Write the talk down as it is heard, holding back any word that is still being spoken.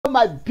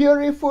My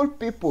beautiful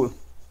people,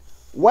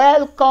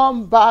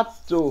 welcome back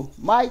to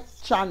my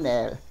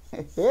channel.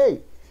 Hey,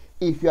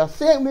 if you are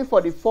seeing me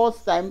for the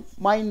first time,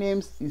 my name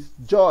is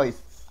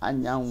Joyce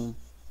Anyanwu.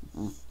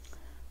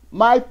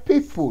 My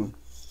people,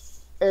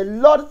 a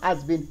lot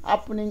has been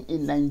happening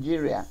in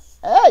Nigeria.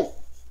 Hey,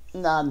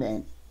 nah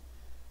man.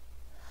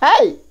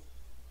 Hey,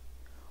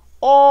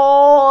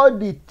 all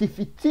the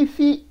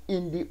tiffy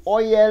in the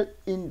oil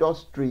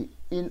industry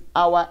in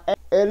our,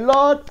 a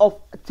lot of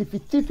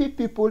tiffy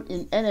people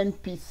in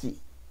NNPC.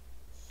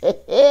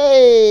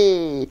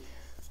 Hey,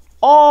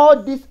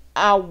 all these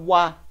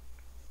our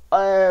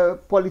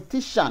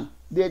politicians,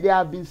 they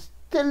have been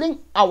stealing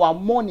our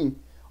money.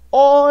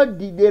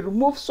 They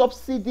remove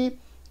subsidy,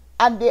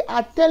 and they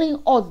are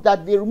telling us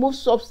that they remove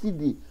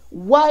subsidy.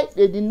 Why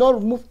they did not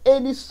remove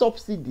any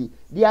subsidy?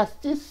 They are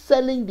still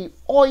selling the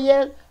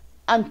oil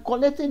and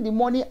collecting the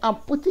money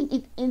and putting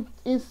it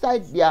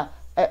inside their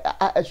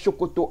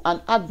Shokoto and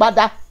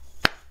Agbada.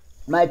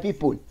 My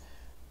people,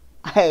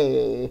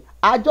 hey,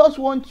 I just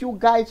want you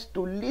guys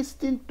to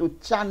listen to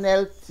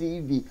Channel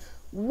TV,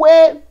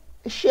 where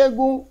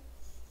Segun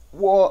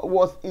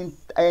was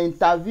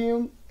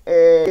interviewing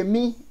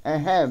me,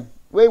 where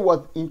he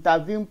was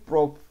interviewing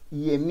Prof.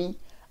 Yemi.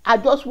 I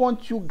just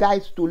want you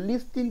guys to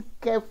listen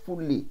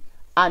carefully,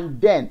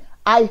 and then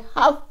I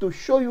have to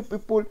show you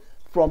people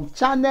from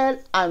Channel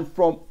and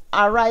from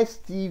Arise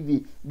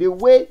TV the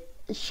way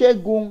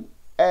Segun,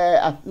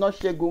 not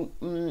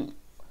Segun,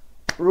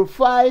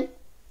 Rufai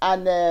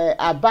and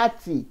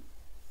Abati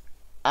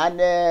and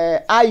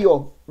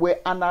Ayo were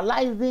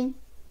analyzing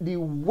the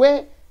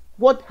way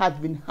what has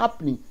been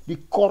happening, the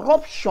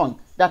corruption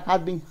that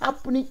has been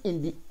happening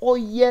in the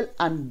oil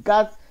and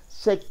gas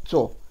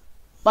sector.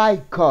 My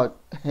God,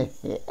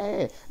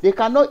 they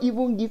cannot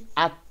even give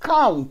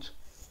account.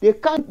 They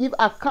can't give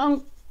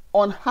account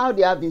on how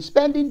they have been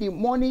spending the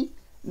money.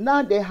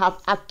 Now they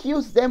have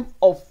accused them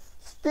of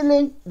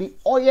stealing the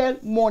oil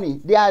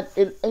money. They are,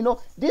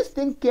 this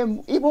thing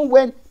came even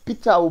when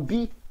Peter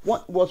Obi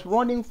was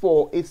running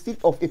for a seat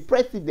of a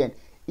president.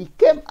 He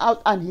came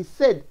out and he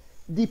said,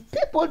 the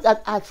people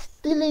that are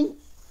stealing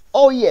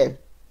oil,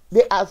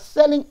 they are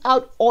selling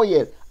out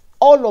oil.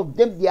 All of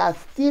them, they are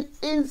still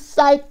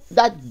inside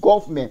that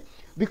government,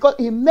 because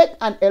he made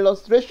an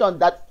illustration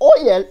that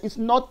oil is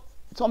not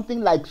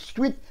something like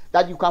sweet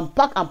that you can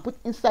pack and put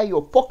inside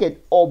your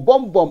pocket, or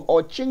bomb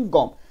or chewing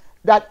gum,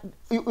 that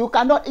you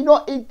cannot,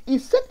 he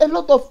said a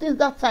lot of things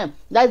that time,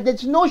 that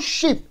there's no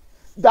ship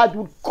that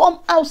would come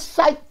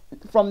outside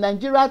from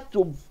Nigeria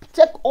to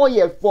take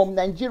oil from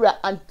Nigeria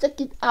and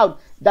take it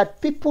out,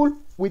 that people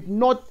would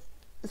not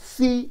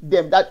see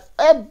them, that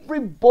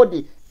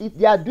everybody, if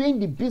they are doing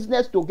the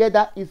business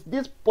together, is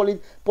these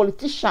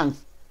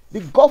politicians, the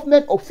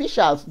government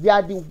officials. They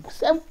are the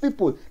same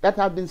people that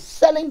have been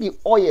selling the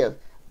oil,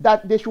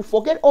 that they should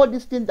forget all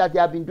these things that they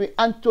have been doing.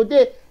 And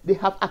today they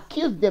have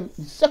accused them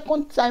the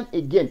second time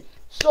again.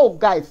 So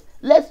guys,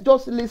 let's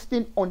just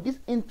listen on this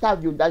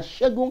interview that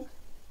Segun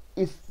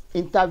is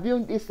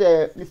interviewing this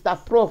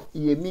Mr. Prof.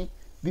 Yemi,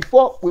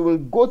 before we will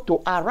go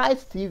to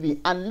Arise TV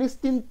and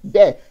listen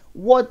there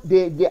what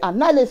the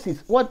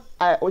analysis, what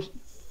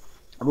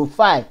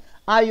Rufai,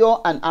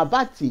 Ayo and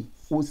Abati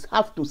will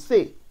have to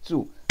say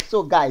too.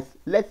 So guys,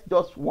 let's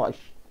just watch.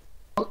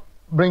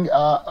 Bring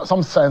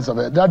some sense of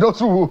it. There are those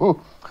who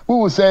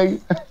will say,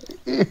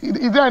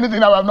 is there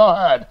anything that I have not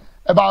heard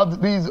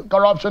about these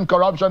corruption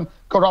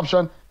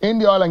in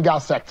the oil and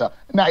gas sector?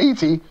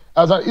 NAITI,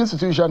 as an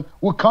institution,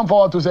 will come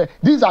forward to say,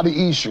 these are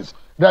the issues.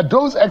 There are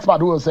those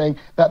experts who are saying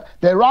that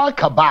there are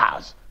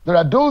cabals. There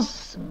are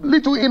those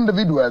little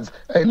individuals,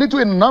 little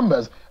in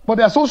numbers, but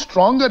they are so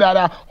strong that they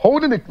are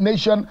holding the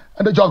nation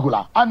at the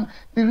jugular. And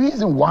the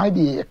reason why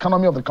the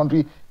economy of the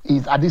country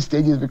is at this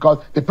stage is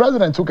because the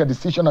president took a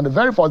decision on the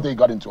very first day he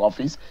got into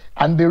office,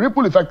 and the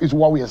ripple effect is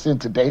what we are seeing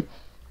today.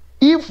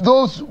 If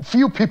those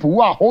few people who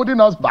are holding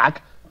us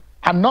back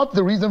are not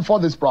the reason for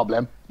this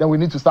problem, then we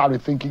need to start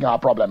rethinking our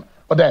problem.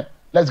 But then,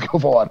 let's go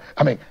forward.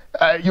 I mean,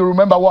 you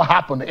remember what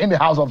happened in the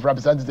House of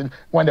Representatives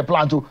when they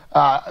planned to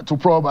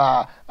probe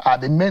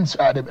the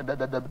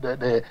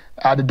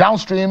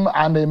downstream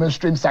and the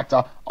mainstream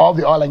sector of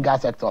the oil and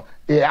gas sector.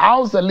 The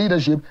House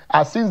leadership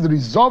has since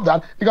resolved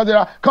that, because there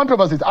are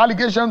controversies,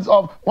 allegations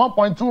of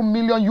 $1.2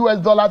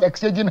 million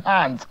exchanging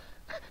hands.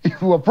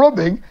 If we were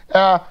probing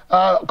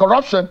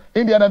corruption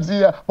in the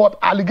NMC, but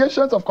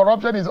allegations of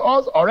corruption is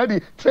also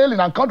already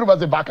trailing and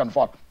controversy back and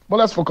forth. But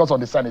let's focus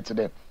on the Senate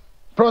today.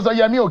 Professor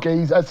Yemi Oke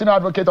is a senior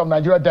advocate of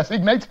Nigeria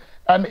designate,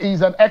 and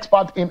he's an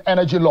expert in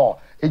energy law.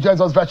 He joins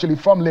us virtually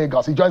from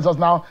Lagos. He joins us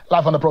now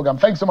live on the program.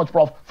 Thanks so much,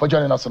 Prof, for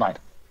joining us tonight.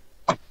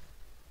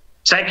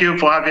 Thank you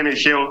for having me,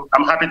 Shil.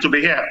 I'm happy to be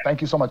here.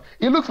 Thank you so much.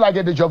 It looks like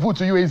a deja vu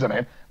to you, isn't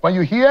it? When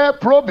you hear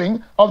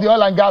probing of the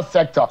oil and gas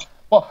sector.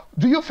 Well,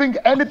 do you think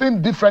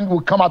anything different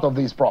will come out of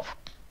this, Prof?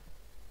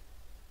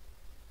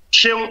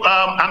 Shil,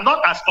 I'm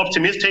not as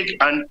optimistic,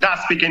 and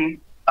that's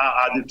speaking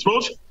the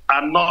truth.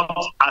 I'm not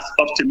as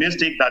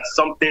optimistic that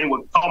something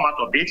will come out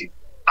of it.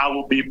 I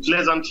will be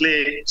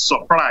pleasantly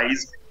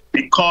surprised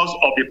because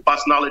of the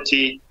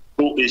personality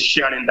who is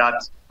sharing that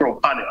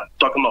panel,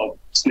 talking of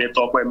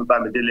Senator Kwame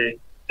Bamidele,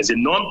 is a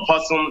known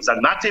person, is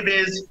an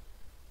activist,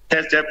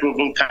 tested,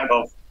 proven kind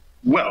of,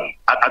 well,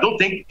 I don't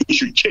think he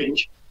should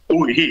change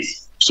who he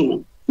is.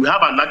 So we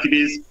have an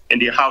activist in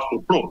the House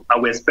to probe,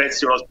 and we expect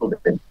serious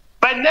problem.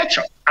 By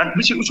nature, and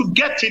we should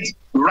get it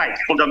right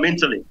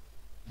fundamentally,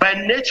 by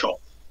nature,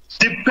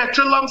 the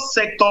petroleum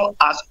sector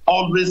has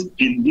always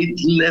been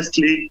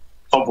needlessly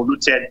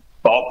convoluted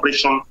by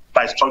operation,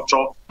 by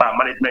structure, by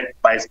management,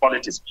 by its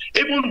politics.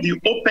 Even the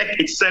OPEC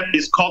itself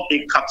is called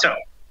a cartel.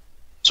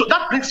 So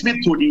that brings me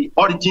to the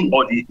origin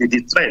or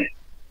the trend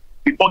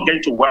before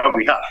getting to where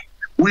we are.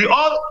 We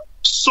all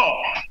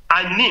saw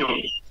and knew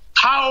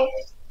how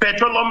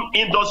petroleum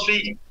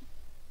industry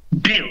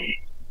built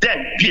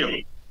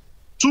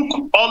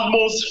took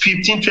almost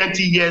 15,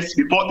 20 years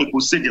before it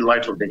could see the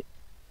light of day.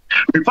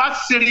 We've had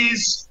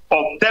series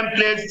of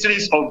templates,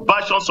 series of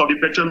versions of the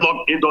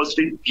petroleum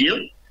industry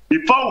built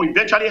before we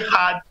eventually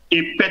had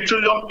a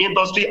petroleum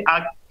industry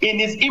act in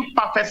its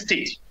imperfect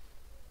state.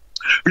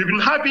 We've been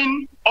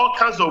having all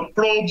kinds of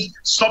probes,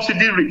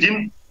 subsidy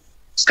regime,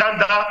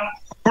 scandal,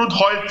 crude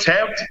oil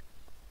theft,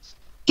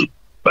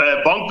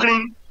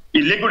 bunkering,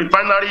 illegal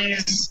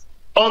refineries,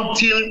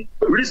 until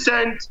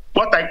recent,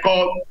 what I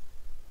call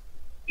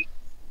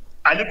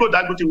Aliko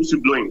Dangote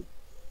whistleblowing.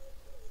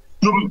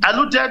 You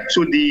alluded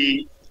to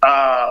the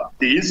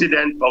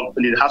incident of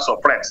the House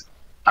of Reps,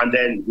 and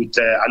then with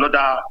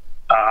another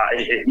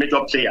a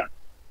major player.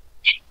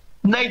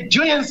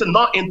 Nigerians are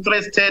not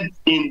interested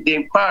in the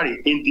inquiry,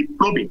 in the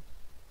probing.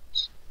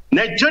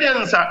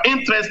 Nigerians are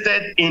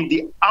interested in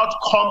the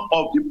outcome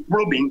of the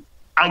probing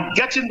and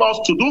getting us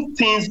to do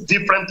things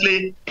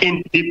differently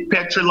in the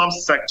petroleum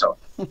sector.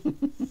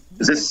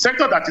 It's a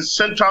sector that is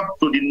central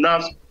to the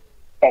nerves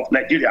of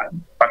Nigeria,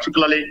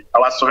 particularly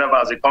our survival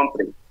as a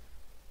country.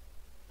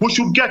 We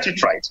should get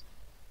it right.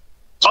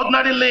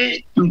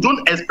 Ordinarily, you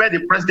don't expect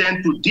the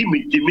president to be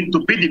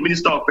the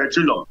minister of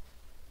petroleum.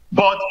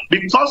 But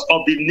because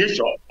of the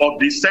nature of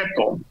the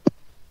sector,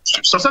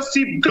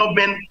 successive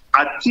government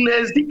had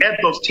placed the head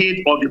of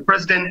state or the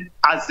president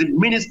as the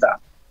minister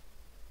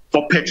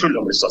for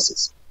petroleum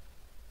resources.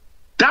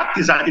 That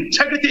is an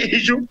integrity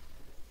issue.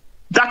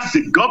 That is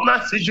a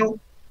governance issue.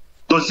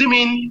 Does it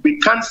mean we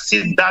can't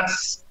see that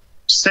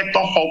sector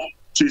off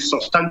to a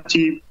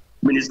substantive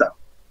minister,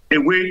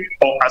 away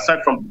or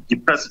aside from the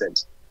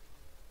president?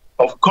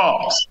 Of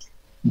course,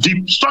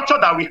 the structure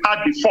that we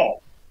had before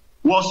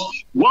was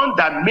one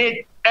that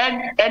made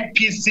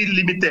NNPC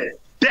Limited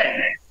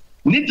then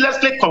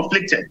needlessly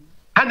conflicted.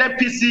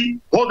 NNPC,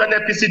 old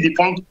NNPC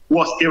defunct,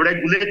 was a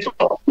regulator,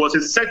 was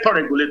a sector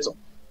regulator.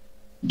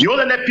 The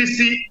old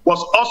NNPC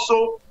was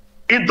also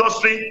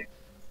industry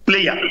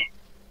player.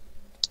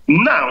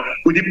 Now,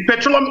 with the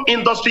petroleum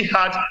industry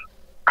had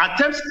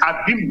attempts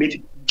have been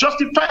made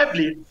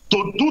justifiably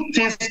to do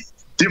things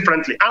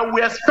differently. And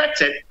we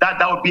expected that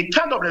there would be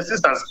kind of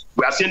resistance.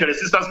 We are seeing the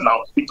resistance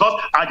now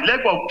because at the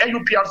level of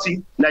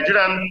NUPRC,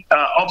 Nigerian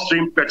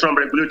Upstream Petroleum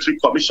Regulatory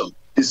Commission,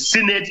 the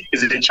Senate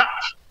is in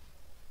charge.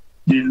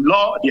 The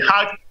law, the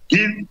Act,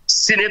 gives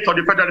Senate of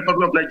the Federal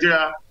Republic of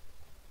Nigeria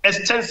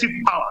extensive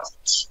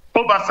powers,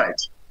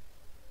 oversight.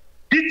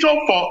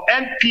 Ditto for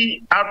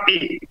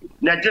NPRA,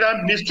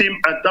 Nigerian Midstream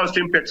and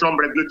Downstream Petroleum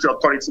Regulatory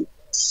Authority.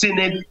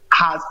 Senate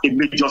has a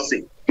major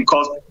say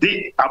because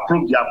they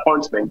approve the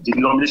appointment, the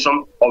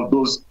nomination of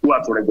those who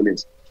are to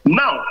regulate.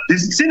 Now, the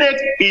Senate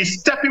is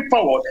stepping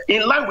forward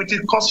in line with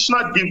its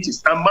constitutional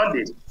duties and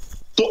mandate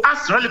to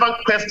ask relevant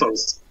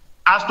questions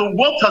as to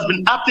what has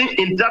been happening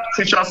in that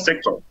crucial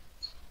sector.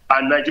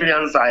 And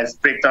Nigerians are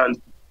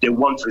expectant, they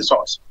want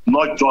results,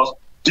 not just,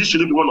 this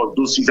shouldn't be one of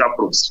those usual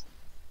probes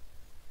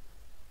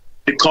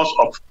because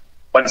of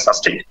what is at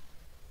stake.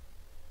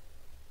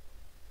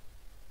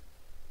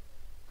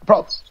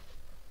 Prof,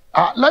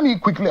 let me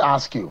quickly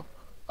ask you.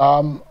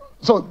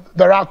 So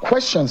there are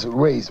questions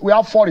raised. We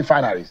have 4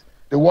 refineries: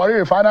 the Warri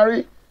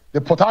Refinery,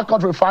 the Port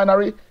Harcourt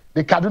Refinery,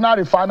 the Kaduna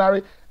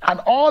Refinery, and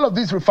all of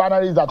these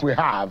refineries that we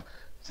have.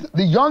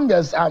 The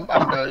youngest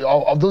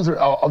of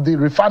the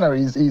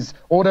refineries is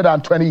older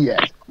than 20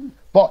 years.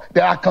 But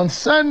they are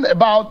concerned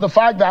about the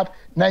fact that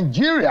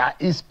Nigeria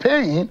is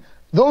paying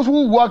those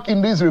who work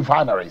in these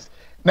refineries.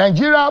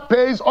 Nigeria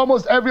pays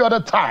almost every other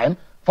time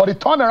for the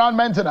turnaround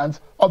maintenance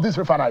of these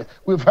refineries.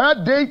 We've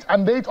heard date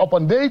and date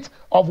upon date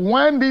of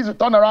when these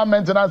turnaround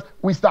maintenance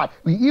will start.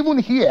 We even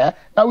hear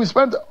that we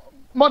spent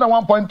more than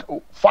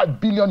 $1.5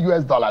 billion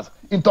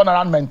in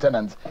turnaround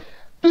maintenance.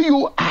 Do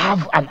you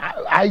have an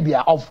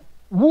idea of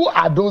who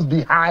are those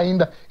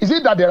behind? Is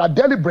it that there are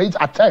deliberate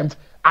attempts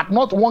at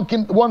not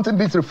wanting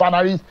these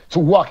refineries to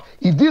work?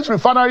 If these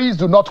refineries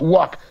do not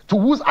work, to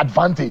whose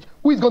advantage?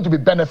 Who is going to be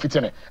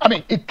benefiting it? I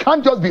mean, it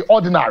can't just be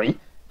ordinary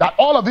that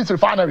all of these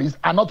refineries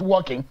are not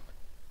working.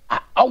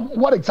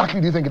 What exactly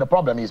do you think the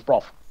problem is,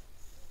 Prof?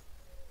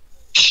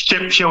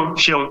 Sean,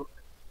 you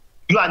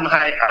and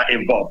I are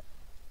involved.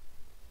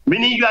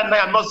 Meaning you and I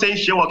am not saying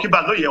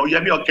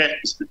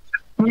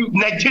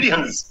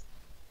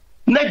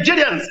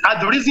Nigerians are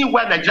the reason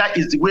why Nigeria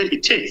is the way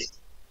it is,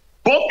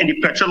 both in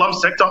the petroleum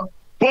sector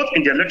both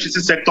in the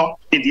electricity sector,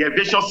 in the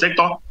aviation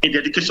sector, in the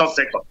education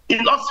sector,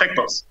 in all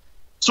sectors.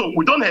 So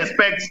we don't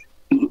expect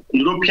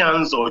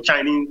Europeans or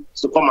Chinese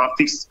to come and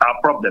fix our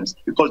problems,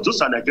 because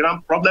those are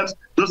Nigerian problems.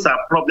 Those are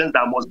problems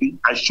that must be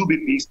and should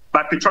be fixed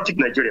by patriotic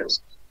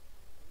Nigerians.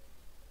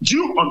 Do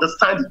you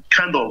understand the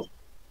kind of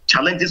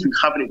challenges we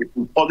have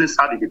we always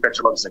had in the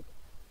petroleum sector?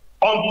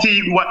 Until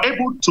we were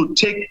able to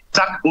take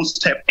that bold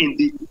step in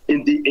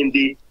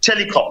the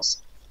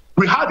telecoms,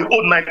 we had the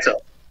old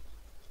NITEL,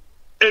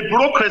 a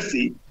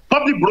bureaucracy,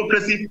 public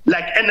bureaucracy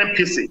like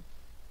NNPC.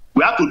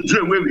 We had to do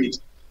away with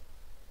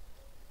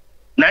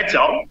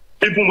NITEL.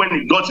 Even when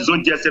it got its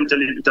own GSM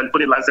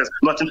telephony license,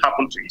 nothing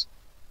happened to it.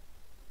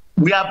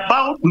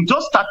 We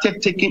just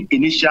started taking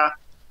initial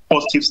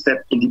positive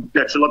steps in the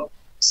petroleum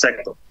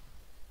sector.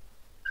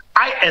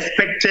 I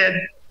expected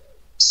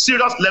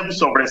serious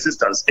levels of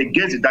resistance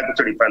against the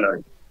Dangote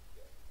refinery.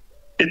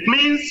 It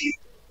means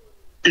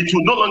it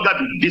will no longer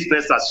be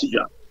business as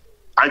usual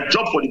and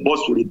job for the boss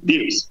will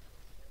reduce,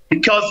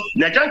 because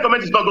the Nigerian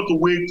government is not going to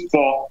wait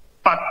for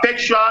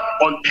perpetual,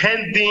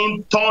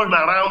 unending, turn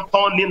around,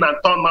 turn in and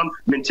turn out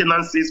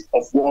maintenances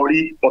of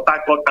Warri, Port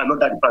Harcourt, and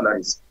other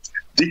refineries.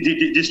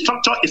 The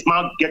structure is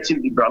now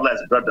getting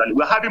liberalized gradually.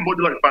 We're having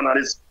modular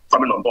refineries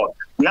coming on board.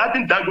 We're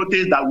having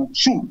Dangotes that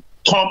should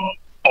come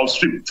on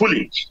stream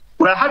fully.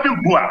 We're having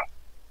Bua,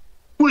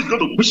 which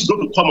is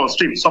going to come on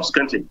stream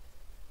subsequently.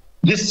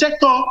 The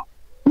sector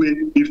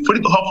will be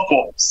freed up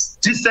for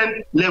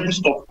decent levels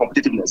of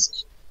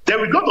competitiveness. Then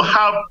we're going to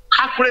have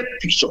accurate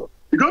picture.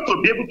 We're going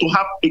to be able to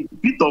have a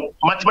bit of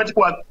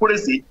mathematical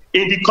accuracy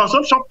in the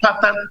consumption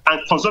pattern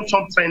and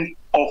consumption trend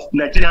of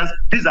Nigerians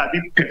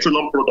vis-a-vis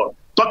petroleum products.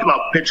 Talking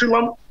about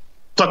petroleum,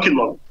 talking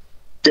about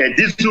the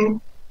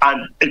diesel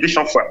and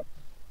aviation fuel.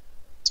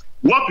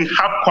 What we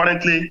have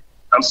currently,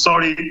 I'm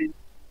sorry,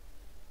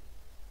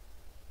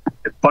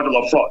 a bundle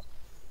of fraud.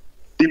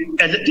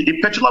 The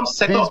petroleum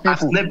sector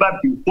has never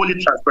been fully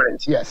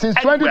transparent. Yeah, since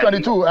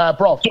 2022,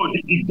 Prof. So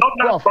the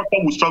government sector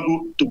will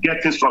struggle to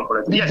get things wrong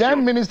correctly. The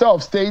then Minister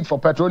of State for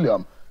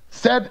Petroleum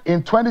said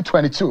in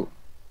 2022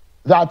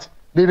 that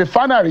the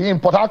refinery in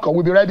Port Harcourt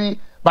will be ready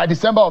by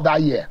December of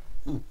that year.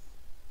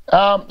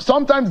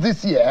 Sometimes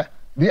this year,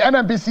 the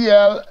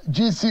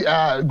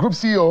NNPCL Group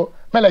CEO,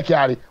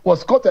 Melekiari,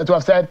 was quoted to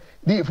have said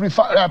the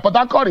Port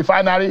Harcourt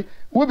refinery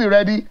will be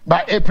ready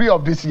by April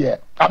of this year.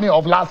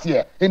 Of last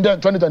year, in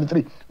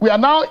 2023. We are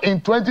now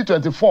in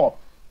 2024.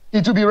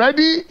 It will be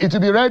ready, it will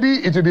be ready,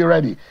 it will be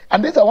ready.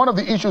 And these are one of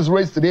the issues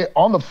raised today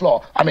on the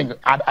floor,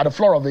 at the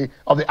floor of the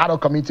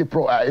adult committee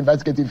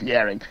investigative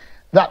hearing,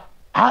 that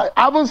I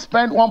haven't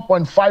spent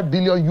 $1.5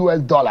 billion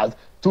US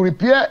to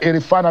repair a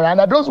refinery. And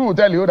there are those who will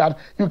tell you that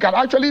you can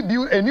actually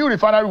build a new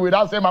refinery with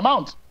that same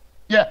amount.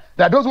 Yeah,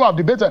 there are those who have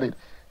debated it.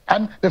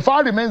 And the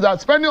fact remains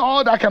that spending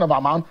all that kind of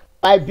amount.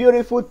 My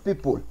beautiful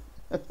people.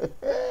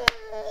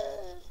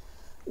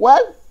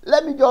 Well,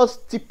 let me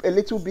just tip a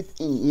little bit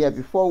in here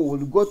before we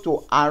will go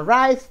to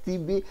Arise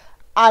TV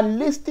and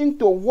listen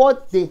to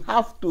what they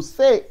have to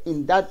say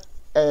in that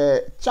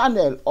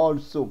channel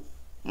also.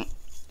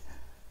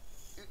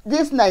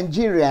 This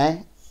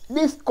Nigeria,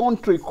 this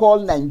country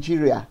called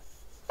Nigeria,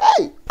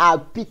 hey, I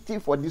pity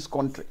for this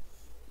country.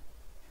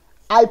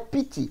 I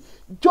pity.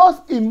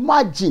 Just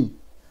imagine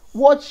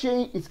what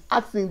Shane is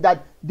asking,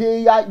 that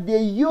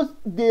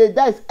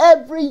that is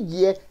every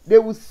year they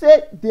will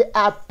say they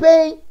are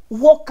paying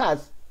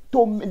workers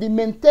to the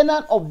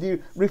maintenance of the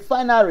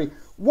refinery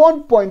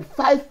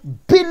 $1.5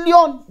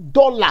 billion.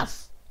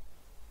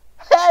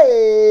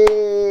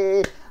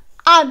 Hey!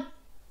 And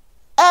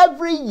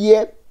every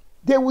year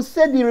they will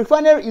say the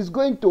refinery is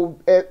going to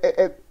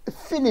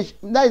finish.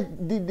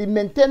 The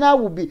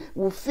maintenance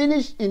will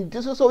finish in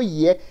this also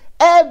year.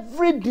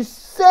 The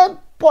same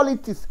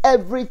politics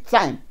every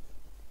time.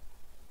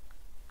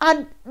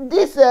 And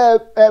this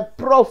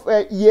Prof.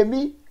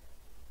 Yemi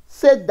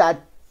said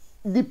that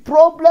the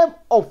problem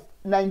of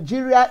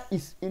Nigeria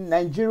is in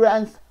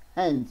Nigerians'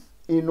 hands,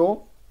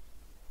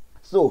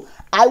 So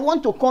I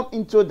want to come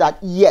into that.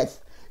 Yes,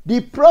 the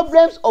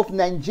problems of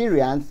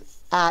Nigerians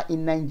are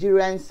in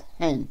Nigerians'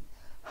 hands.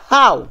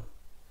 How?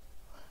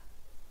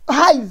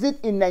 How is it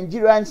in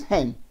Nigerians'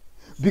 hands?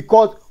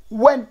 Because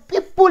when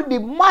people, the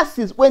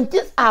masses, when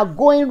things are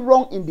going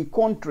wrong in the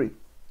country,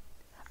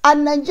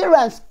 and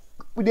Nigerians,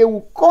 they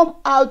will come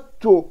out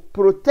to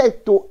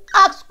protest, to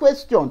ask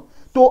questions,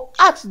 to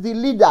ask the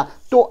leader,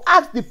 to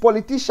ask the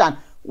politician,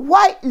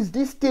 why is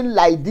this thing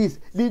like this?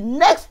 The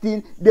next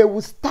thing, they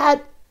will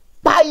start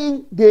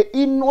buying the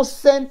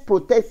innocent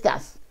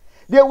protesters.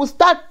 They will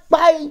start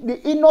buying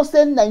the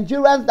innocent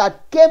Nigerians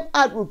that came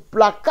out with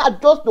placards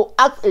just to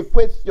ask a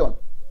question.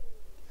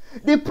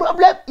 The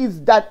problem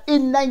is that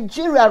in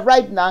Nigeria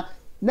right now,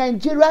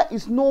 Nigeria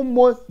is no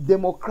more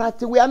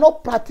democratic. We are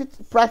not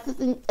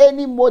practicing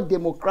any more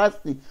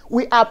democracy.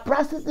 We are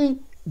practicing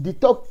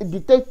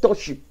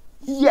dictatorship.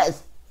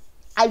 Yes,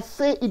 I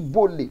say it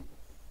boldly.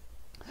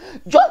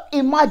 Just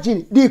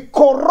imagine the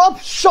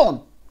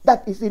corruption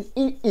that is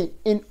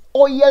in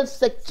oil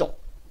sector.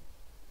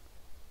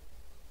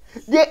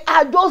 They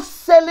are just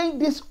selling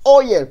this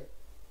oil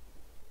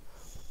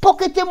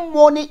pocketing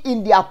money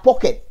in their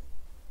pocket.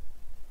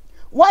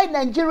 Why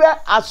Nigeria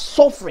are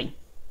suffering?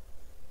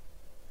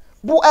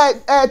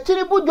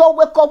 Tinubu just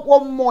wake up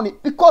one morning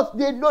because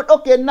they know,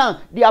 okay,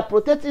 now they are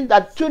protesting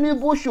that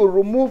Tinubu should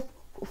remove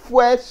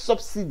fuel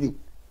subsidy.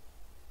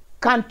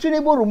 Can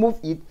Tinubu remove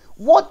it?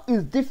 What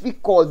is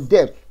difficult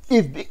there?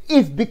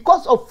 It's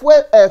because of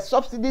fuel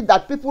subsidy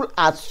that people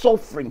are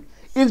suffering.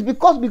 It's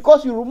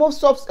because you remove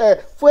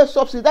fuel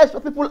subsidy, that's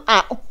why people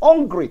are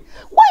hungry.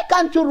 Why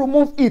can't you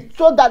remove it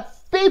so that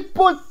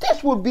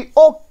this will be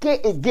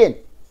okay again?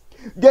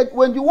 That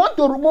when you want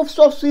to remove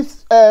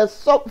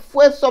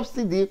fuel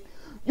subsidy,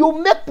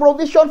 you make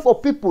provision for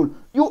people.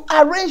 You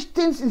arrange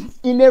things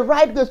in a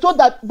right way so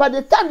that by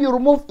the time you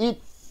remove it,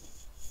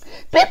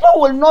 people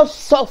will not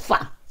suffer.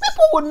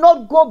 People will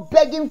not go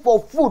begging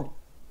for food.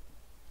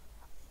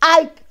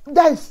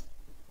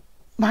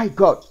 My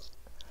God.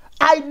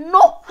 I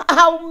know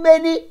how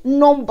many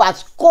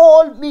numbers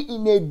call me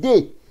in a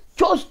day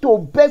just to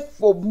beg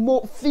for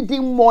more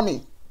feeding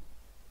money.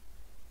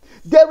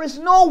 There is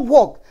no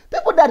work.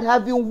 People that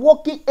have been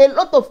working, a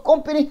lot of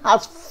company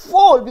has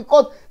fallen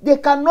because they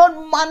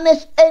cannot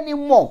manage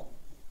anymore.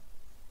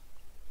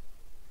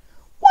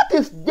 What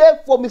is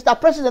there for Mr.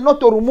 President not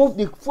to remove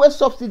the fuel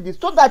subsidy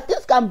so that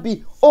this can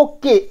be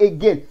okay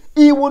again?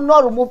 He will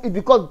not remove it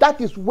because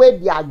that is where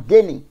they are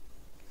gaining.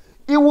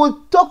 He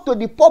will talk to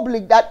the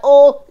public that,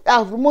 oh, I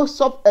have removed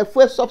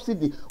fuel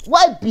subsidy.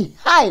 While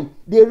behind,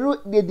 they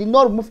did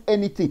not remove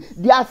anything.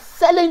 They are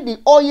selling the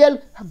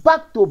oil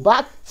back to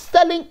back,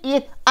 selling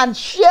it and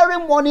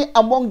sharing money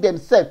among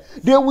themselves.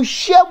 They will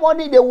share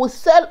money, they will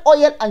sell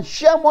oil and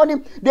share money.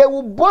 They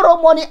will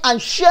borrow money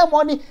and share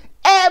money.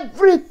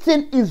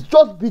 Everything is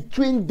just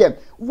between them.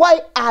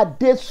 Why are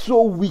they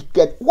so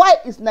wicked? Why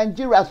is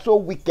Nigeria so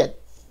wicked?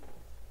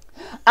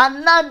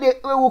 And now they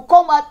will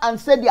come out and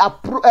say they are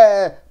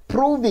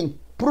proving.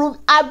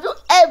 Have you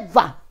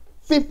ever,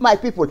 my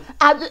people,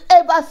 have you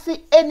ever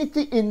seen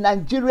anything in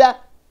Nigeria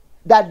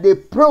that they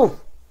prove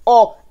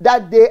or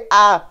that they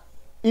are,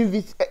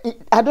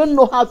 I don't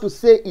know how to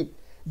say it.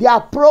 They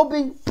are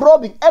probing.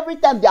 Every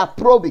time they are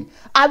probing.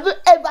 Have you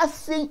ever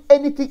seen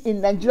anything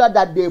in Nigeria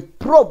that they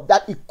probe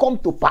that it come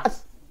to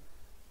pass?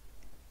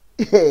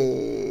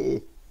 We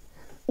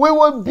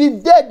will be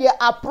there. They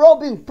are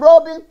probing.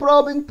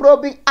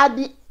 At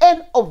the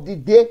end of the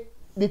day,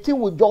 the thing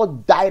will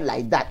just die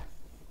like that.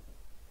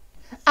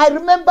 I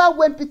remember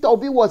when Peter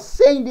Obi was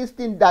saying this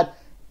thing that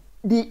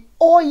the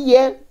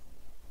oil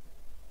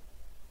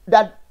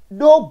that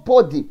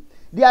nobody,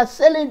 they are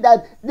selling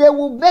that they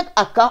will make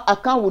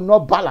account will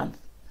not balance.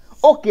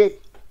 Okay,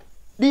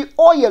 the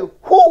oil,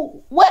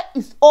 where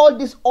is all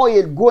this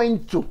oil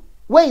going to?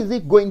 Where is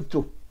it going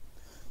to?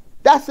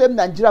 That same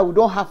Nigeria, we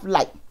don't have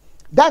light.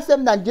 That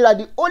same Nigeria,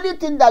 the only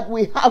thing that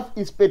we have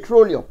is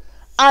petroleum.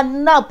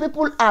 And now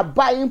people are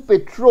buying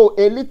petrol,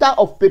 a liter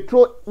of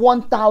petrol,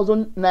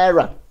 1,000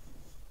 naira.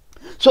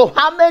 So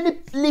how many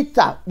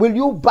liters will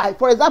you buy?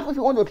 For example, if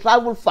you want to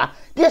travel far,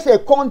 this is a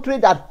country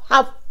that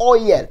have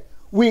oil.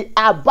 We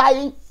are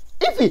buying,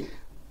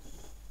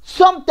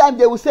 sometimes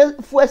they will say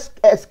fuel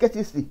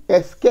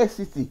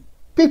scarcity.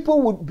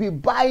 People would be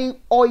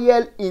buying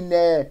oil in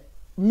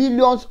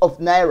millions of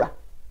naira.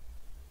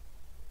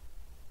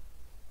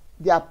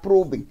 They are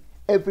probing.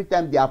 Every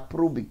time they are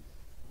probing.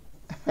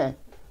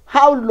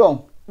 How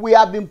long? We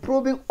have been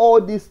probing all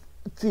these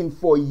things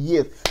for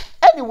years.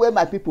 Anyway,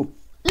 my people,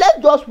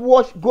 let's just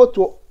go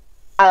to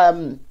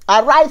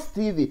Arise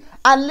TV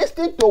and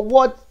listen to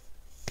what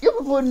you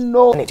people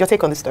know. Your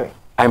take on this story?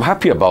 I'm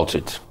happy about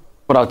it,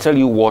 but I'll tell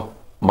you what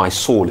my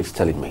soul is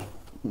telling me.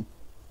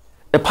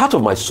 A part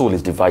of my soul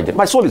is divided.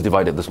 My soul is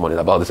divided this morning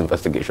about this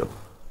investigation.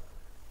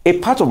 A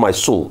part of my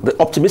soul, the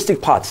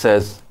optimistic part,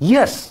 says,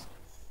 yes,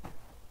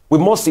 we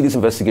must see this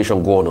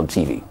investigation go on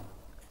TV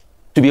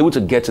to be able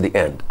to get to the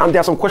end. And there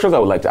are some questions I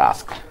would like to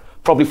ask,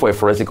 probably for a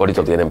forensic audit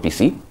of the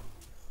NNPC,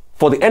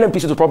 for the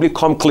NNPC to probably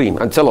come clean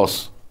and tell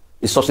us,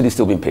 is subsidy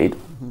still being paid?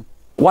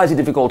 Why is it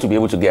difficult to be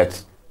able to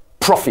get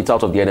profit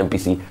out of the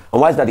NNPC? And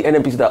why is that the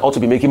NNPC that ought to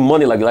be making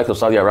money like the likes of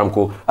Saudi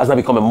Aramco has now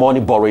become a money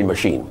borrowing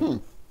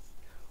machine?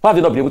 Why have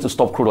they not been able to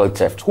stop crude oil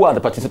theft? Who are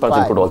the participants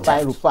in crude oil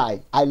theft?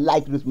 Rufai. I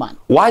like this man.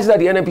 Why is it that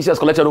the NNPC has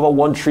collected over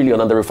 1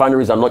 trillion and the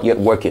refineries are not yet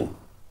working?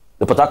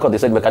 The Port Harcourt, they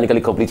said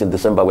mechanically complete in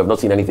December. We have not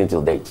seen anything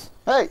till date.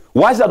 Hey.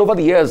 Why is that over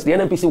the years the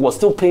NNPC was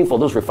still paying for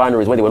those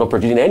refineries when they were not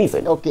producing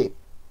anything? Okay.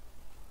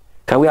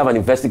 Can we have an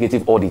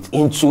investigative audit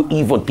into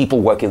even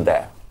people working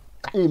there?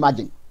 Can you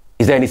imagine?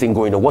 Is there anything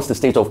going on? What's the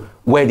state of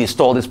where they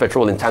store this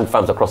petrol in tank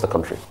farms across the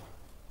country?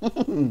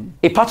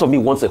 A part of me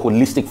wants a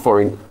holistic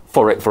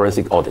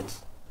forensic audit.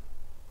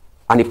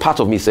 And a part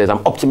of me says,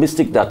 I'm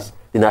optimistic that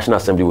the National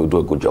Assembly will do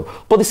a good job.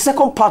 But the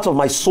second part of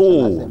my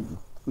soul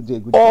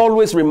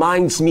always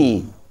reminds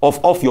me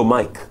of off your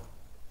mic.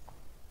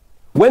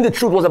 When the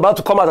truth was about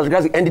to come out as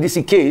regards the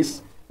NDDC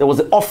case, there was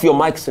the off your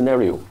mic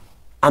scenario.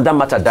 And that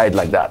matter died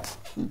like that.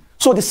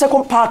 So the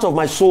second part of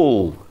my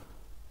soul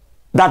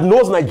that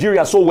knows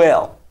Nigeria so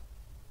well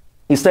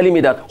is telling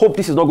me that, hope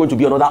this is not going to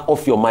be another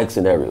off your mic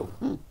scenario.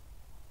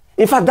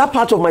 In fact, that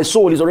part of my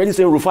soul is already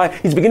saying,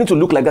 Rufai, it's beginning to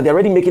look like that they're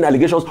already making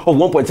allegations of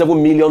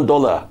 $1.7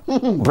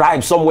 million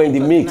bribe somewhere in the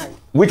mix,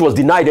 which was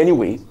denied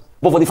anyway.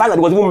 But for the fact that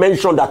it was even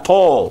mentioned at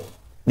all,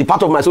 the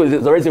part of my soul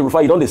is already saying,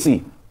 Rufai, you don't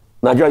see.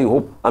 Nigeria, you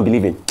hope and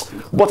believe in.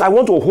 But I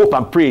want to hope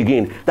and pray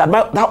again that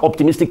that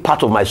optimistic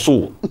part of my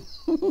soul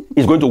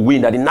is going to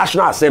win, that the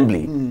National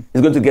Assembly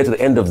is going to get to the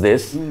end of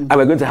this, and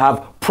we're going to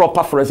have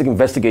proper forensic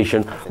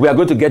investigation. We are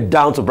going to get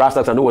down to brass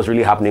tacks and know what's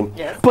really happening.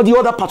 Yes. But the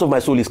other part of my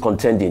soul is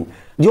contending.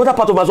 The other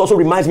part of my soul also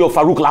reminds me of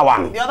Farouk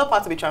Lawan. The other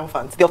part to be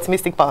triumphant, the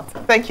optimistic part.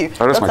 Thank you.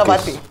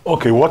 Dr.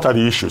 Okay, what are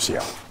the issues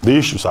here? The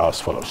issues are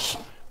as follows.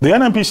 The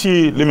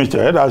NNPC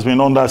Limited has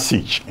been under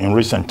siege in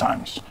recent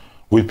times,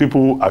 with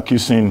people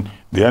accusing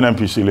the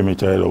NNPC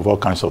Limited of all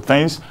kinds of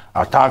things,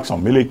 attacks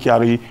on Mele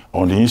Kyari,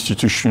 on the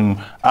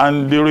institution,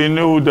 and the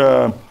renewed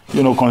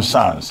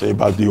concerns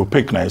about the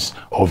opaqueness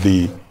of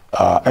the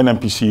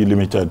NNPC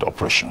Limited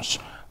operations.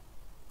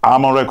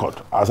 I'm on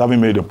record as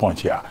having made a point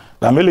here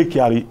that Mele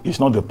Kyari is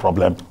not the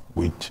problem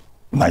with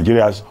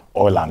Nigeria's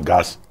oil and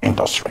gas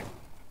industry.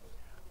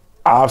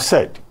 I have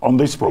said on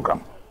this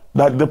program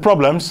that the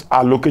problems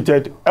are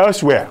located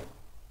elsewhere.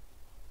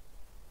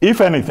 If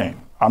anything,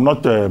 I'm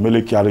not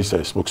Mele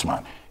Kyari's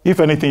spokesman. If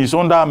anything, it's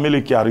under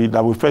Mele Kyari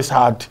that we first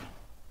had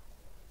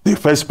the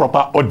first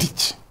proper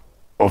audit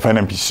of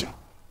NNPC.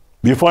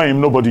 Before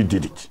him, nobody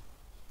did it.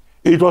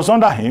 It was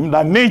under him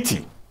that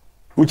NATI,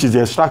 which is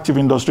the Extractive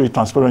Industry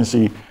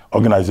Transparency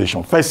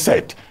Organization, first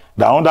said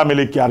that under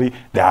Mele Kyari,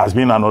 there has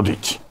been an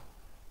audit.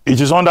 It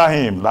is under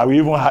him that we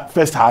even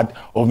first had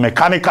of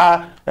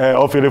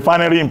of a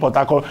refinery in Port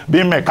Harcourt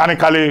being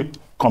mechanically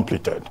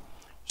completed.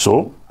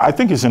 So I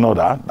think it's in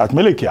order that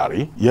Mele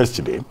Kyari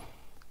yesterday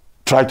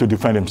tried to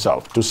defend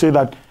himself, to say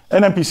that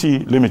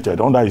NNPC Limited,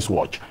 under his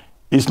watch,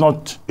 is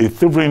not a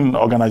thieving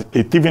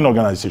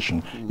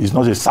organization, is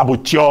not a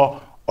saboteur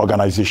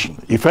organization.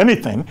 If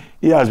anything,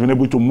 he has been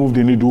able to move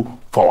the needle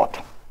forward.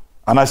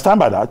 And I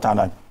stand by that,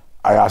 and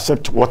I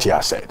accept what he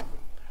has said.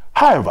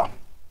 However,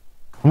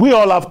 we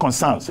all have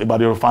concerns about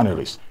the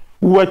refineries.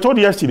 We were told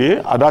yesterday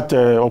at that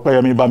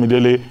Opeyemi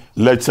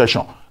Bamidele-led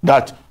session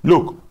that,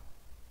 look,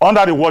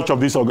 under the watch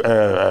of this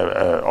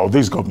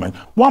government,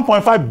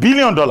 $1.5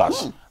 billion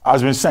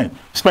has been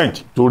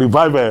spent to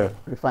revive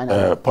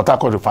Port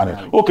Harcourt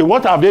refinery. Okay,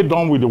 what have they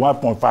done with the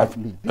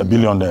 $1.5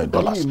 billion?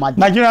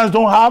 Nigerians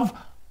don't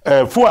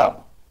have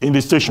fuel in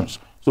the stations.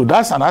 So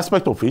that's an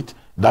aspect of it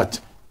that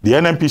the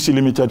NNPC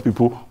Limited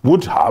people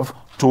would have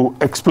to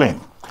explain.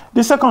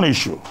 The second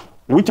issue,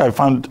 which I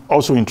found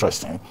also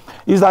interesting,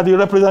 is that the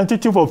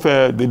representative of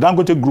the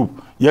Dangote Group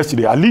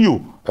yesterday,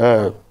 Aliyu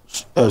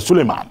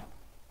Suleiman,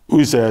 who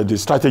is the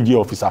strategy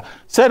officer,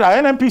 said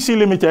that NNPC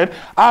Limited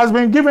has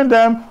been giving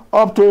them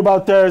up to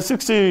about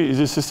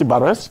 60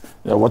 barrels?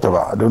 Yeah, whatever,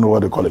 I don't know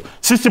what they call it.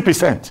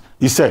 60%,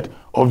 he said,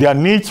 of their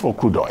needs for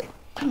crude oil.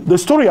 The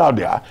story out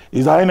there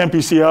is that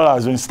NNPCL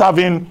has been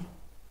starving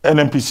the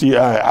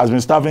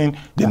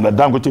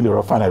Dangote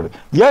refinery.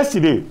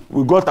 Yesterday,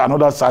 we got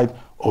another side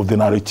of the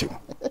narrative.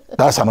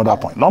 That's another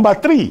point. Number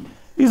 3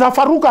 is that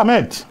Farouk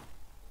Ahmed,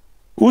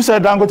 who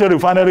said Dangote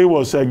refinery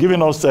was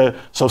giving us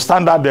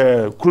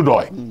substandard crude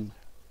oil,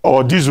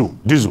 or diesel,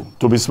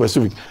 to be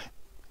specific.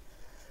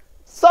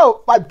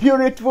 So, my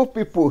beautiful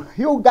people,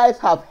 you guys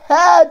have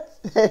heard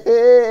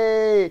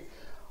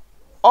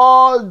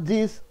all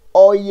this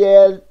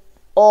oil,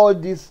 all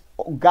this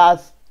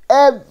gas,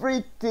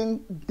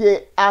 everything.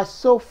 They are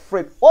so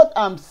afraid. What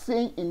I'm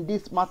saying in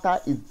this matter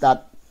is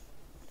that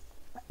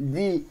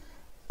the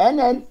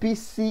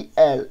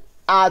NNPCL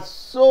are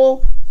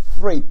so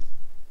afraid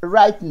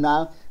right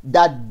now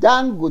that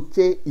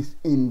Dangote is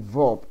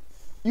involved.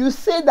 You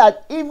say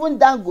that even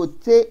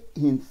Dangote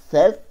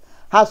himself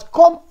has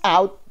come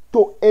out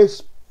to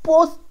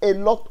expose a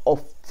lot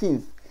of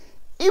things.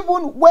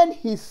 Even when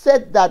he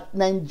said that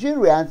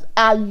Nigerians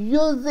are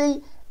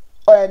using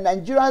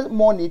Nigerian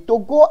money to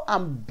go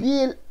and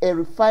build a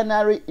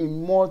refinery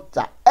in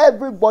Malta,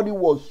 everybody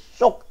was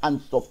shocked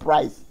and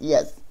surprised.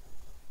 Yes.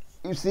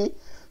 You see?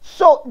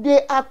 So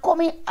they are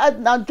coming out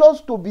now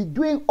just to be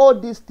doing all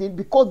these things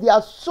because they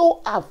are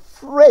so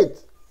afraid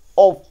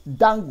of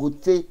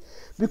Dangote.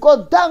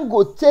 Because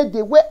Dangote,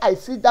 the way I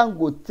see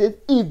Dangote,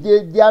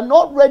 if they are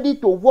not ready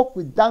to work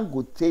with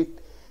Dangote,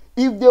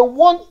 if they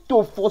want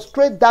to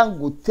frustrate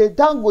Dangote,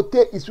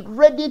 Dangote is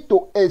ready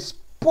to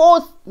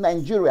expose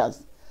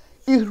Nigerians.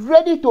 Is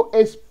ready to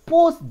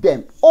expose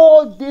them.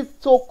 All this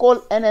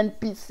so-called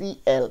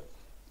NNPCL.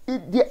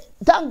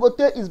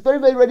 Dangote is very,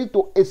 very ready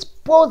to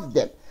expose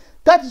them.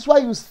 That is why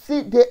you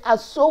see they are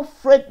so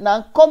afraid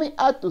now, coming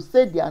out to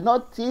say they are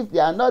not thieves, they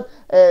are not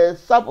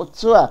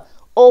saboteur.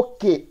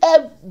 Okay,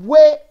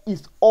 where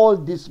is all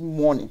this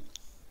money?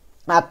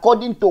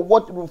 According to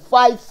what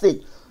Rufai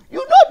said. You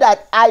know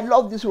that I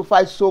love this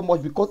Rufai so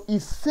much because he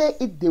said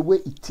it the way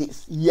it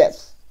is.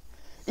 Yes.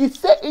 He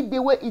said it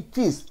the way it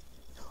is.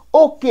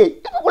 Okay,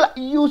 if people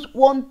use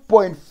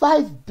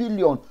 1.5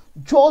 billion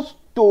just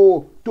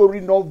to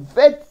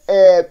renovate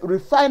a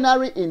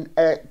refinery in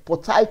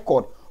Port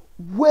Harcourt,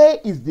 where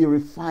is the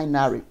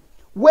refinery?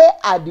 Where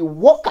are the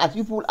workers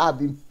people have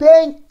been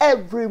paying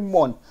every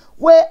month?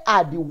 Where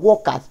are the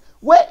workers?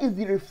 Where is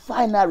the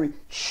refinery?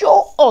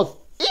 Show us.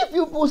 If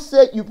people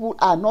say you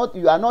are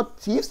not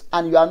thieves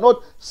and you are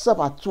not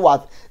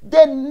saboteurs,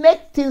 then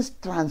make things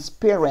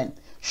transparent.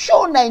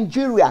 Show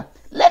Nigeria.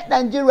 Let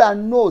Nigeria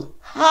know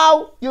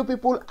how you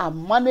people are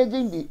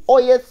managing the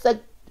oil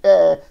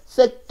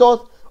sectors.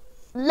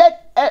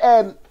 Let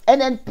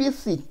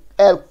NNPC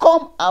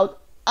come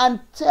out and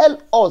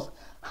tell us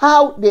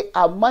how they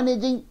are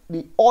managing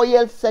the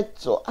oil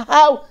sector,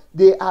 how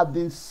they have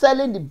been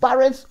selling the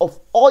barrels of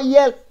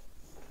oil.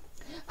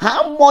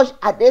 How much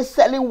are they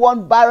selling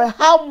one barrel?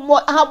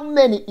 How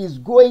many is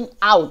going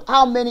out?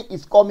 How many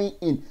is coming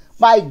in?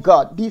 My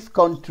God, this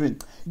country,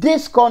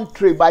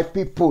 my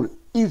people,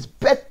 is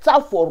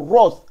better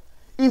for us.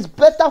 It's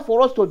better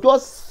for us to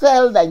just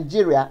sell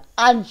Nigeria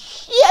and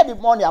share the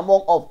money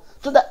among us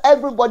so that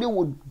everybody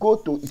would go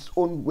to its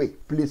own way,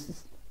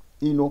 places.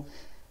 You know,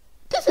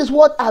 this is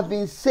what I've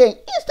been saying.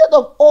 Instead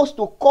of us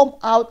to come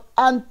out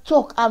and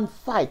talk and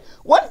fight,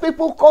 when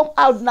people come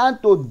out now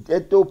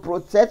to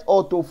protest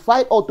or to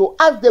fight or to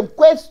ask them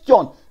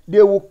questions,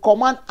 they will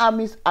command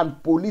armies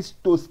and police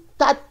to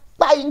start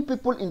buying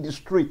people in the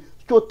street,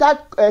 to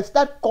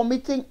start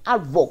committing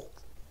havoc.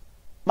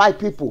 My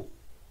people,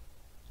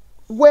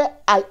 where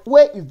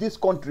is this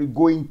country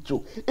going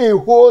to? A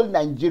whole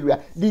Nigeria,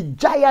 the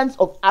giants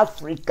of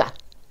Africa.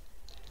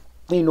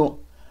 You know,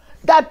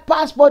 that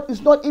passport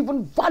is not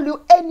even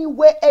valued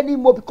anywhere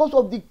anymore because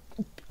of the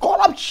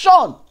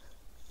corruption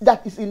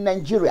that is in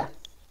Nigeria.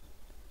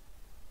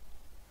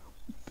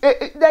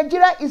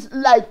 Nigeria is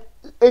like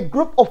a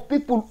group of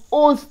people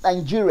owns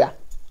Nigeria.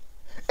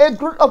 A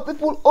group of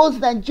people owns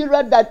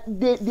Nigeria that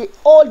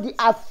all the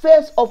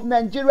affairs of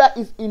Nigeria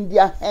is in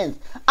their hands.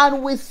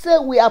 And we say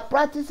we are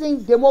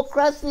practicing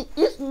democracy.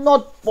 It's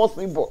not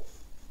possible.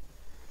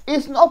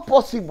 It's not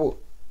possible.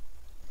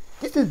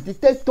 This is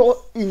dictator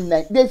in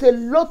Nigeria. There's a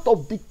lot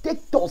of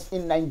dictators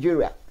in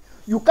Nigeria.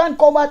 You can't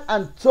come out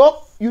and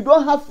talk. You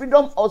don't have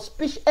freedom of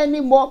speech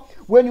anymore.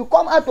 When you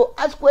come out to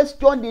ask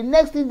questions, the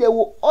next thing they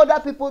will order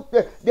people,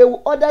 they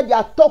will order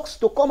their talks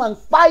to come and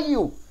buy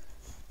you.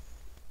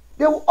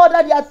 They will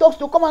order their talks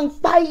to come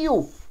and buy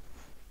you.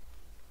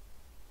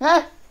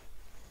 Huh?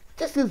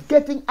 This is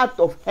getting out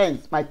of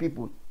hands, my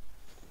people.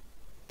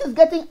 It's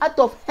getting out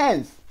of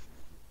hands.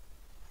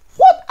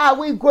 What are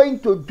we going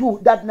to do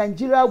that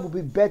Nigeria will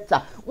be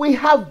better? We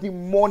have the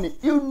money.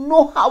 You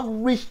know how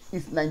rich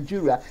is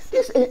Nigeria.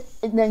 This is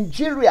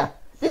Nigeria.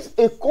 This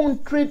is a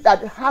country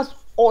that has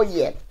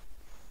oil.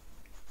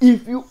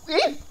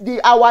 If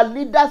our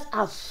leaders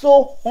are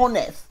so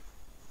honest,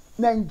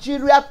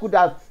 Nigeria could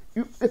have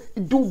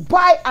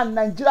Dubai and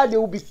Nigeria, they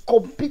will be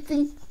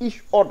competing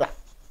each other.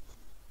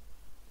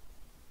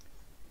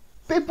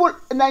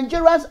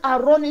 Nigerians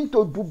are running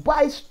to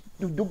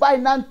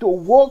Dubai now to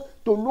work,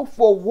 to look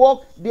for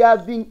work. They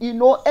have been,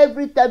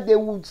 every time they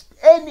would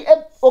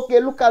okay,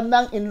 look at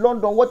now in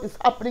London, what is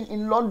happening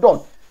in London,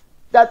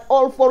 that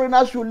all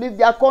foreigners should leave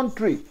their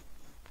country.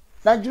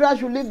 Nigerians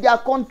should leave their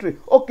country.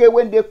 Okay,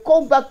 when they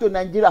come back to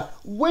Nigeria,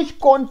 which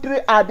country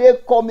are they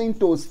coming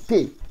to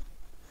stay?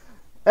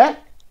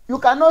 You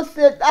cannot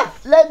say that,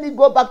 let me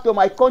go back to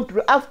my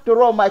country.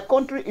 After all, my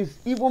country is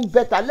even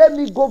better. Let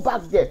me go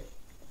back there.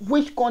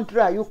 Which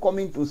country are you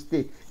coming to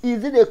stay?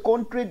 Is it a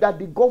country that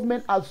the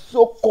government are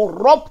so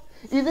corrupt?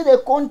 Is it a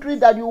country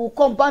that you will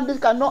come, bandits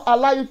cannot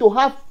allow you to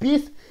have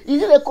peace?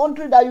 Is it a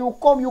country that you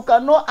come, you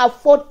cannot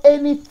afford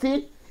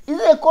anything? Is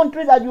it a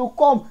country that you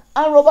come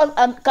and robbers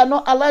and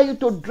cannot allow you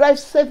to drive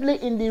safely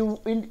in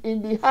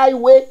the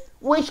highway?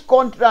 Which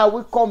country are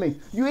we coming?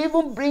 You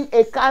even bring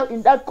a car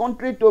in that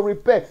country to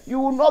repair. You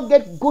will not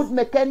get good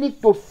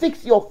mechanic to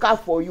fix your car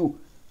for you.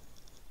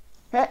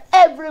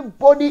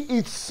 Everybody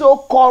is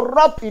so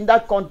corrupt in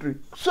that country.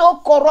 So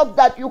corrupt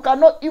that you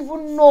cannot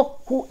even know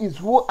who is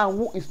who and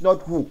who is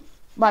not who.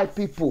 My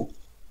people.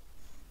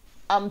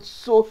 And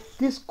so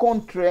this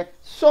country,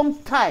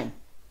 sometime,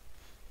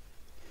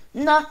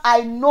 now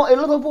I know a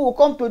lot of people will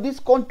come to this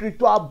country,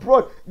 to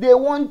abroad. They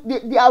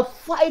are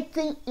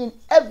fighting in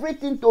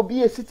everything to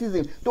be a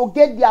citizen, to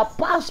get their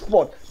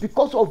passport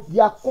because of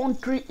their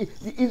country.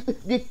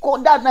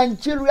 That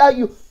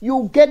Nigeria,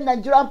 you get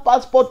Nigerian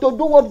passport to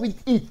do what with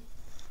it.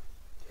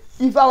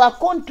 If our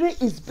country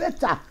is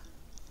better,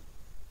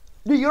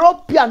 the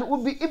European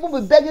will even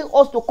be begging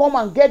us to come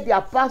and get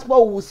their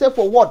passport. We will say,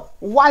 for what?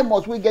 Why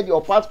must we get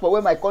your passport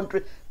when my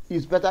country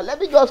is better? Let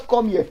me just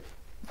come here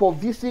for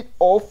visit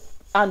off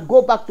and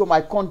go back to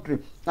my country.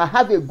 I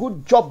have a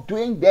good job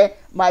doing there.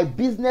 My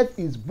business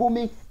is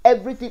booming.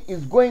 Everything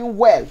is going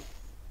well.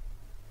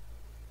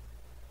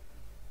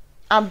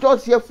 I'm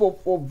just here for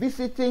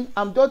visiting.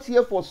 I'm just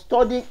here for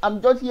studying.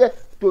 I'm just here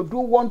to do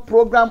one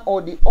program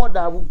or the other.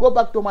 I will go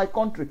back to my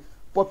country.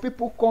 But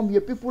people come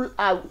here. People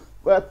are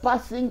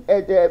passing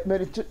the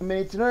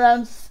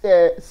Mediterranean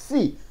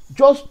Sea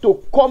just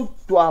to come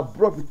to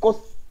abroad because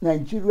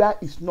Nigeria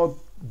is not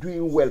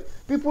doing well.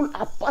 People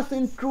are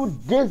passing through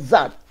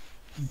desert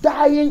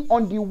dying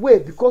on the way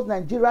because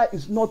Nigeria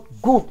is not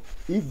good.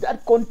 If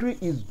that country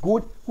is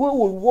good, who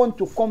will want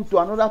to come to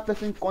another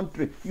person's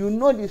country? You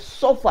know the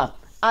suffer,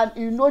 and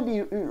you know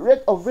the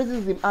rate of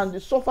racism and the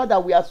suffer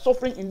that we are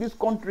suffering in this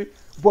country.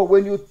 But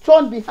when you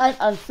turn behind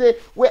and say,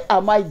 where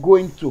am I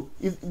going to?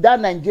 Is that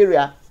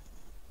Nigeria?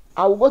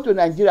 I will go to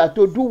Nigeria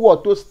to do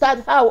what? To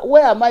start how?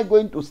 Where am I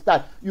going to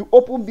start? You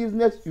open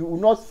business, you will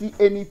not see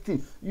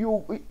anything.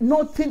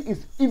 Nothing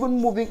is even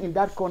moving in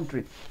that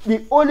country.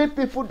 The only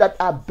people that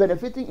are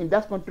benefiting in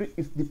that country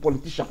is the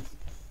politicians.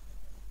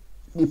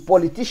 The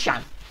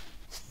politicians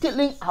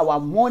stealing our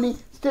money,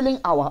 stealing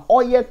our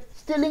oil,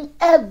 stealing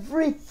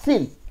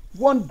everything.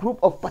 One group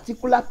of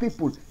particular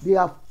people, they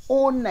have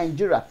owned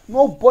Nigeria.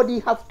 Nobody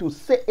have to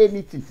say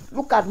anything.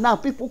 Look at now,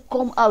 people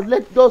come out,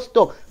 let us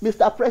talk.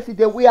 Mr.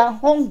 President, we are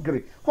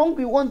hungry.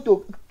 Hungry want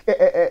to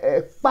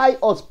buy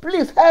us.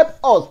 Please help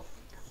us.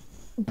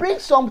 Bring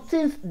some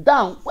things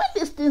down. When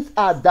these things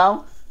are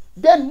down,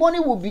 then money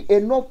will be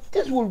enough.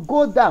 This will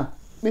go down.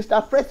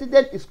 Mr.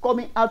 President is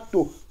coming out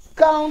to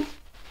count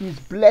his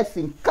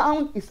blessing,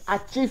 count his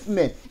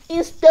achievement,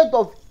 instead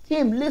of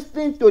him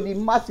listening to the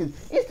masses,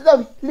 instead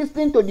of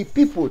listening to the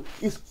people,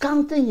 he's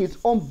counting his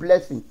own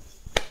blessing.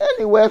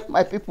 Anyway,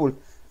 my people,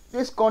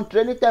 this country,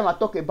 anytime I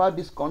talk about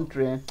this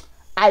country,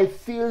 I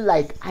feel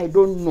like I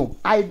don't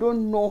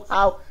know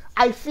how.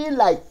 I feel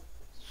like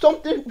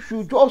something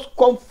should just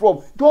come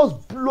from,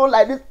 just blow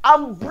like this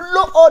and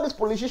blow all these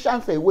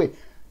politicians away.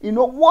 You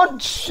know,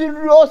 one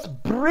serious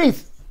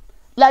breeze,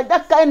 like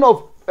that kind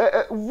of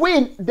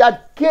wind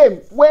that came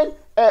when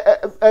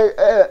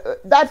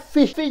that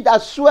fish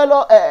that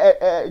swallow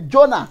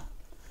Jonah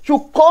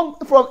should come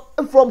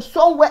from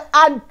somewhere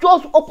and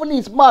just open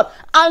his mouth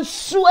and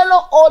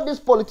swallow all these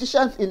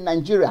politicians in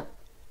Nigeria.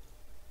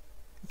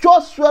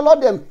 Just swallow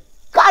them,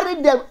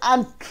 carry them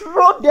and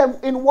throw them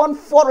in one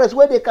forest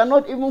where they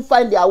cannot even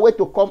find their way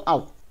to come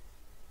out.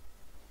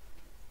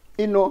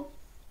 You know.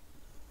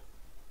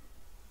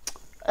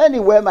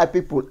 Anyway, my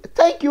people,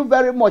 thank you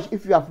very much.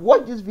 If you have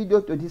watched this video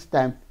to this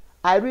time,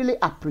 I really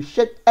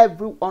appreciate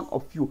every one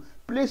of you.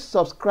 Please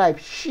subscribe,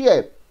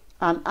 share,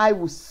 and I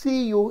will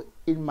see you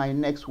in my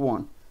next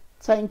one.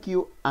 Thank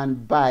you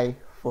and bye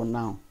for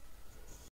now.